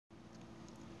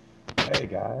Hey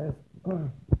guys,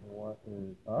 what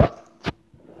is up?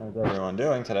 How's everyone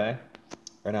doing today?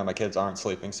 Right now my kids aren't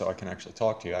sleeping so I can actually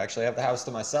talk to you. I actually have the house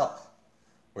to myself,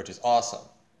 which is awesome,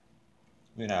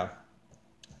 you know.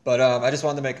 But I just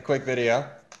wanted to make a quick video.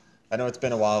 I know it's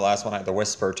been a while, the last one I had to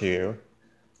whisper to you.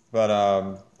 But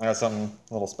I got something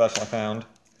a little special I found.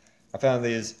 I found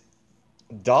these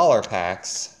dollar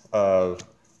packs of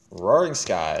Roaring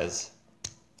Skies.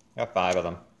 I got 5 of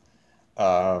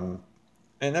them.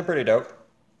 And they're pretty dope.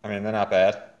 I mean, they're not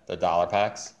bad. They're dollar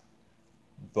packs.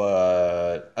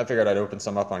 But I figured I'd open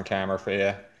some up on camera for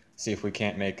you, see if we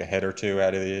can't make a hit or two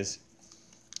out of these.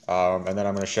 And then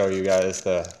I'm going to show you guys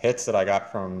the hits that I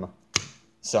got from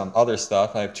some other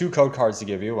stuff. I have 2 code cards to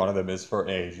give you. One of them is for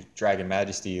a Dragon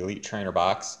Majesty Elite Trainer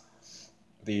box.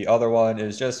 The other one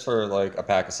is just for like a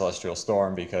pack of Celestial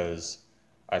Storm because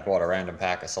I bought a random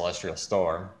pack of Celestial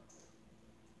Storm.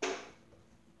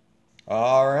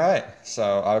 Alright,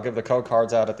 so I'll give the code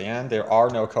cards out at the end. There are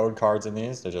no code cards in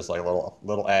these. They're just like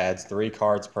little ads, 3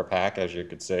 cards per pack, as you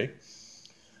can see. And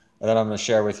then I'm going to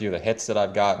share with you the hits that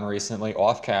I've gotten recently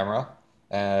off camera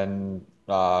and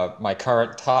my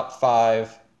current top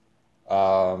 5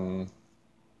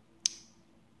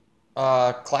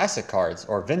 classic cards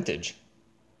or vintage.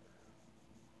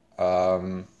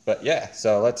 But yeah,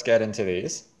 so let's get into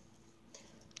these.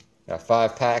 Got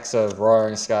 5 packs of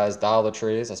Roaring Skies Dollar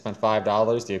Trees. I spent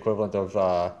 $5, the equivalent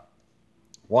of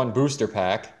 1 booster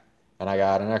pack, and I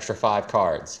got an extra 5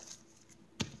 cards.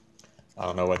 I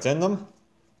don't know what's in them.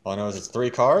 All I know is it's 3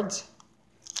 cards,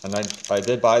 and I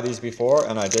did buy these before,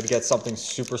 and I did get something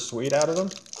super sweet out of them.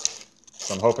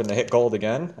 So I'm hoping to hit gold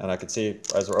again, and I can see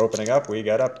as we're opening up, we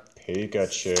got a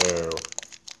Pikachu.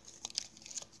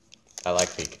 I like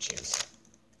Pikachus.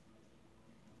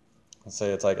 Let's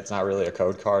say it's not really a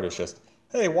code card, it's just,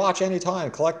 hey, watch anytime,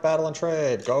 collect, battle, and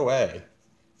trade, go away.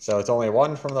 So it's only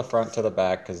 1 from the front to the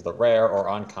back because the rare or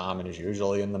uncommon is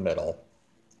usually in the middle.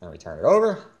 And we turn it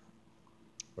over.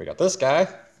 We got this guy.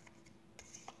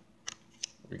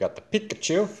 We got the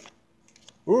Pikachu.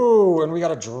 Ooh, and we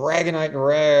got a Dragonite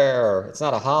rare. It's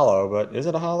not a holo, but is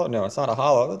it a holo? No, it's not a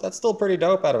holo. But that's still pretty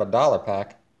dope out of a dollar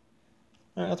pack.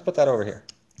 All right, let's put that over here.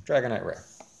 Dragonite rare.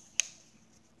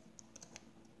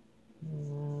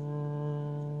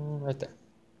 Right there.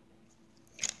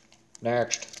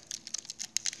 Next.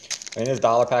 I mean, these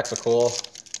dollar packs are cool.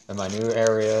 In my new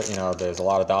area, you know, there's a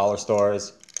lot of dollar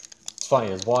stores. It's funny,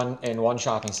 there's one in one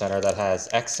shopping center that has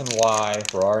X and Y,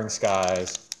 Roaring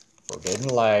Skies, Forbidden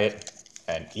Light,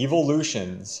 and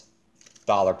Evolutions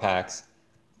dollar packs.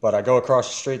 But I go across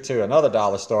the street to another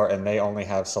dollar store and they only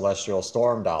have Celestial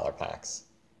Storm dollar packs.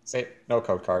 See, no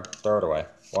code card. Throw it away.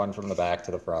 1 from the back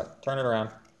to the front. Turn it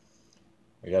around.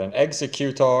 We got an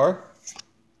Executor,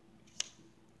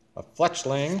 a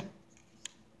Fletchling,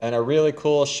 and a really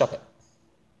cool Shuppet.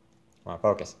 Come on,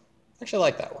 focus. I actually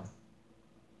like that one.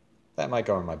 That might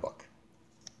go in my book.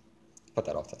 Put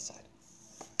that off to the side.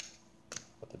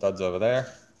 Put the duds over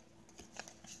there.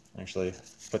 Actually,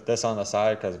 put this on the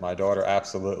side because my daughter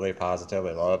absolutely,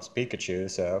 positively loves Pikachu,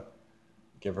 so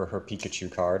give her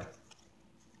Pikachu card.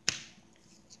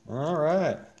 All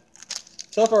right.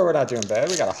 So far, we're not doing bad.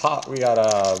 We got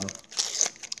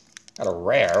a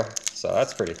rare, so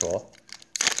that's pretty cool.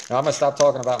 Now I'm gonna stop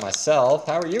talking about myself.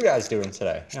 How are you guys doing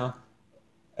today? You know,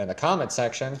 in the comment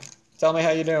section, tell me how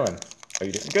you doing. Are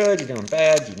you doing good? You doing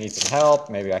bad? Do you need some help?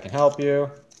 Maybe I can help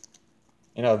you.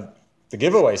 You know, the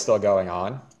giveaway's still going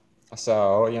on,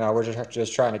 so you know we're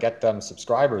just trying to get them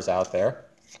subscribers out there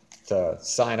to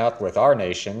sign up with our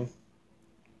nation.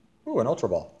 Ooh, an Ultra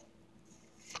Ball.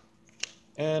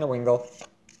 And a Wingull.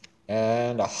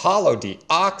 And a Holo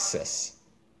Deoxys.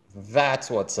 That's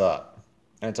what's up.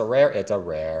 And it's a rare. It's a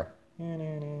rare.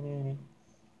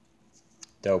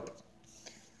 Dope.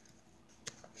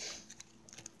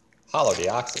 Holo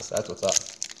Deoxys. That's what's up.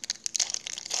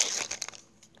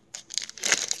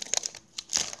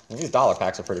 And these dollar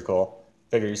packs are pretty cool.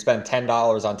 Figure you spend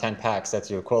 $10 on 10 packs. That's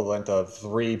the equivalent of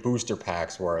 3 booster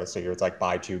packs worth. So it's like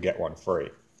buy 2, get 1 free.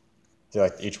 So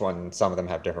like each one, some of them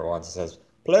have different ones. It says,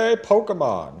 play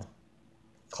Pokemon.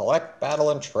 Collect, battle,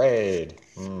 and trade.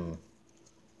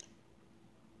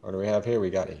 What do we have here? We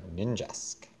got a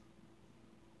Ninjask.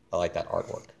 I like that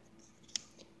artwork.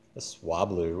 A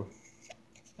Swablu.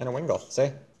 And a Wingull. See?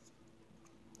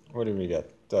 What did we get?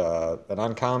 An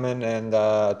uncommon and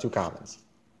 2 commons.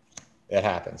 It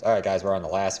happens. Alright guys, we're on the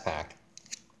last pack.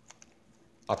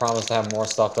 I promise to have more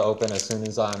stuff to open as soon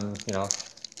as I'm, you know,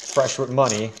 fresh with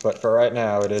money, but for right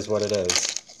now, it is what it is.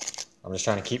 I'm just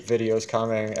trying to keep videos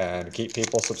coming and keep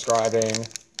people subscribing.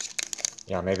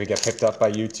 You know, maybe get picked up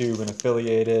by YouTube and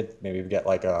affiliated. Maybe we get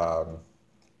like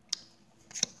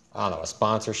I don't know, a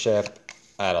sponsorship.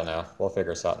 I don't know. We'll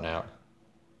figure something out.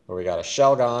 But we got a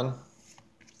Shelgon,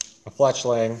 a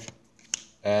Fletchling,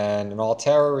 and an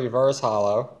Altera Reverse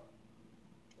Hollow,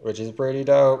 which is pretty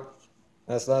dope.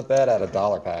 That's not bad out of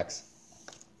dollar packs.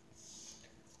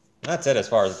 That's it as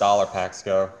far as dollar packs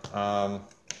go. I'll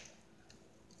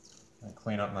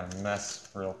clean up my mess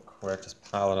real quick, just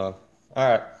pile it up. All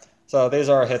right, so these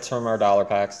are our hits from our dollar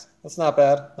packs. That's not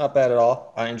bad at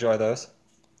all. I enjoy those.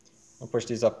 I'll push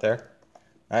these up there.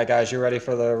 All right, guys, you ready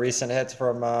for the recent hits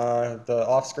from the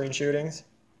off-screen shootings?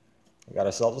 We got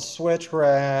ourselves a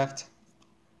Switchcraft,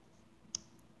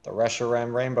 the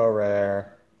Reshiram Rainbow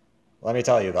Rare. Let me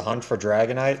tell you, the hunt for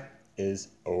Dragonite is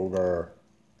over.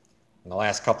 In the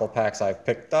last couple packs I've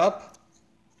picked up,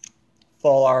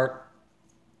 full art,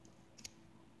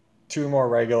 2 more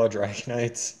regular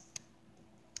Dragonites,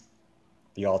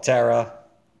 the Altera,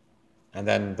 and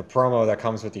then the promo that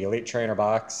comes with the Elite Trainer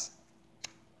box.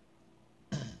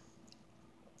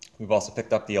 We've also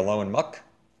picked up the Alolan Muck,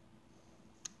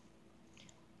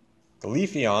 the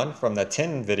Leafeon from the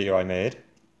tin video I made.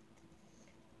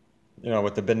 You know,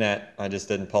 with the Banette, I just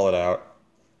didn't pull it out.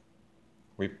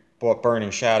 We bought Burning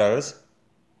Shadows,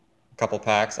 a couple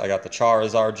packs. I got the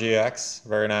Charizard GX,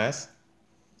 very nice.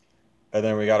 And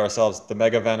then we got ourselves the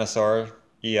Mega Venusaur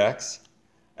EX.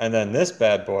 And then this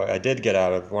bad boy, I did get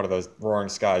out of one of those Roaring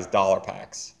Skies dollar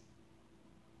packs.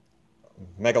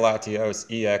 Mega Latios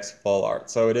EX full art.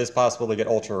 So it is possible to get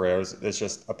ultra rares. It's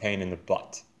just a pain in the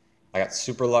butt. I got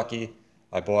super lucky.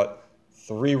 I bought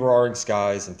 3 Roaring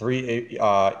Skies and 3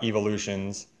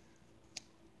 evolutions.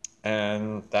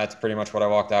 And that's pretty much what I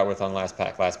walked out with on last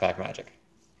pack magic.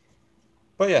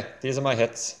 But yeah, these are my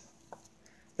hits.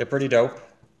 They're pretty dope.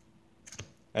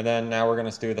 And then now we're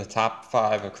going to do the top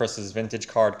 5 of Chris's vintage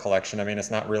card collection. I mean,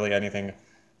 it's not really anything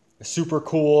super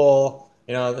cool.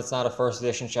 You know, it's not a first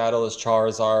edition Shadowless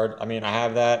Charizard. I mean, I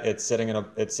have that. It's sitting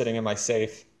in my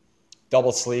safe.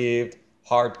 Double sleeved,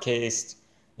 hard cased.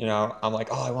 You know, I'm like,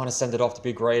 oh, I want to send it off to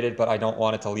be graded, but I don't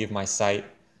want it to leave my site.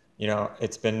 You know,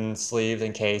 it's been sleeved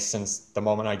and cased since the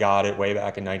moment I got it way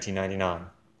back in 1999.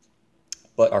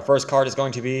 But our first card is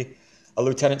going to be a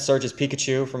Lieutenant Surge's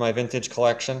Pikachu for my vintage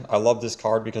collection. I love this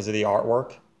card because of the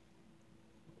artwork.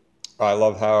 I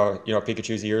love how, you know,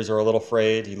 Pikachu's ears are a little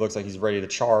frayed. He looks like he's ready to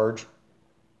charge.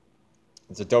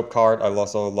 It's a dope card. I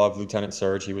also love Lieutenant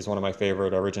Surge. He was one of my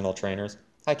favorite original trainers.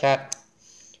 Hi, Cat.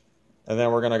 And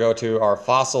then we're going to go to our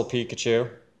Fossil Pikachu.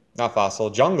 Not Fossil,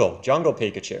 Jungle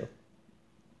Pikachu.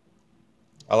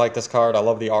 I like this card. I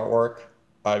love the artwork.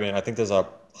 I mean, I think there's a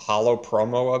holo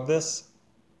promo of this,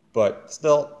 but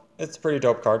still, it's a pretty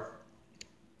dope card.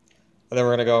 And then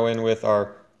we're going to go in with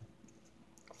our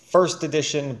first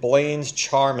edition Blaine's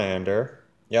Charmander.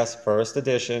 Yes, first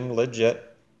edition,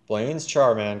 legit. Blaine's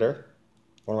Charmander.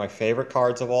 One of my favorite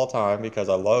cards of all time because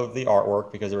I love the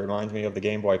artwork because it reminds me of the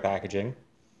Game Boy packaging.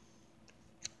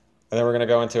 And then we're going to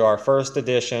go into our first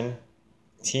edition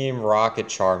Team Rocket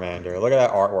Charmander. Look at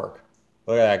that artwork.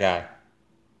 Look at that guy.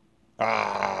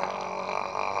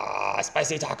 Ah,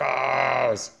 spicy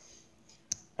tacos!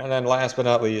 And then last but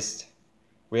not least,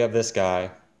 we have this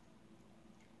guy.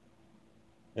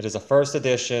 It is a first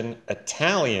edition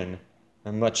Italian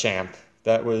Machamp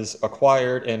that was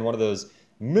acquired in one of those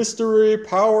mystery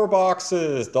power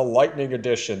boxes, the Lightning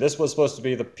Edition. This was supposed to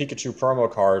be the Pikachu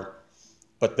promo card,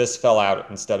 but this fell out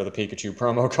instead of the Pikachu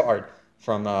promo card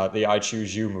from the I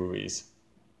Choose You movies.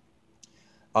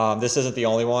 This isn't the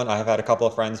only one. I have had a couple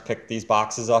of friends pick these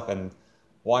boxes up, and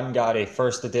one got a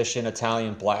first edition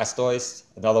Italian Blastoise.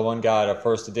 Another one got a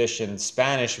first edition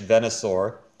Spanish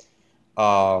Venusaur.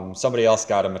 Somebody else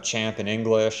got a Machamp in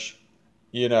English.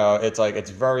 You know, it's like, it's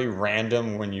very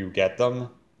random when you get them.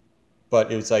 But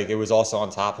it was like, it was also on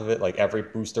top of it, like every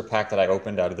booster pack that I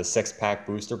opened out of the 6-pack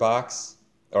booster box,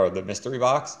 or the mystery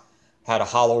box, had a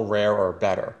holo rare or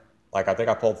better. Like, I think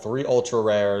I pulled 3 ultra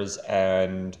rares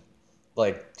and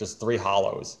like just 3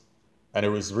 holos. And it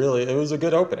was a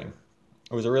good opening.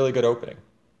 It was a really good opening.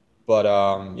 But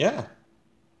yeah.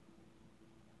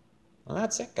 Well,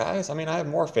 that's it, guys. I mean, I have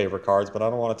more favorite cards, but I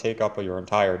don't want to take up your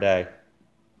entire day.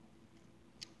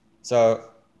 So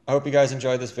I hope you guys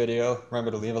enjoyed this video.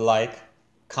 Remember to leave a like,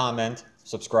 comment,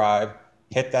 subscribe,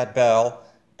 hit that bell,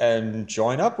 and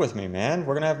join up with me, man.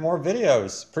 We're going to have more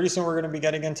videos. Pretty soon we're going to be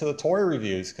getting into the toy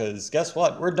reviews because guess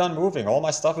what? We're done moving. All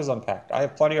my stuff is unpacked. I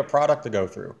have plenty of product to go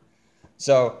through.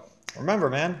 So remember,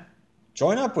 man,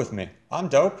 join up with me. I'm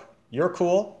dope. You're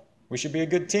cool. We should be a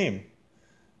good team.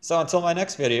 So until my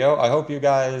next video, I hope you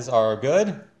guys are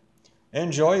good.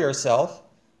 Enjoy yourself.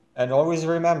 And always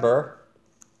remember,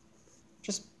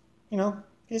 just, you know,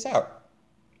 peace out.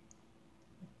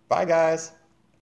 Bye, guys.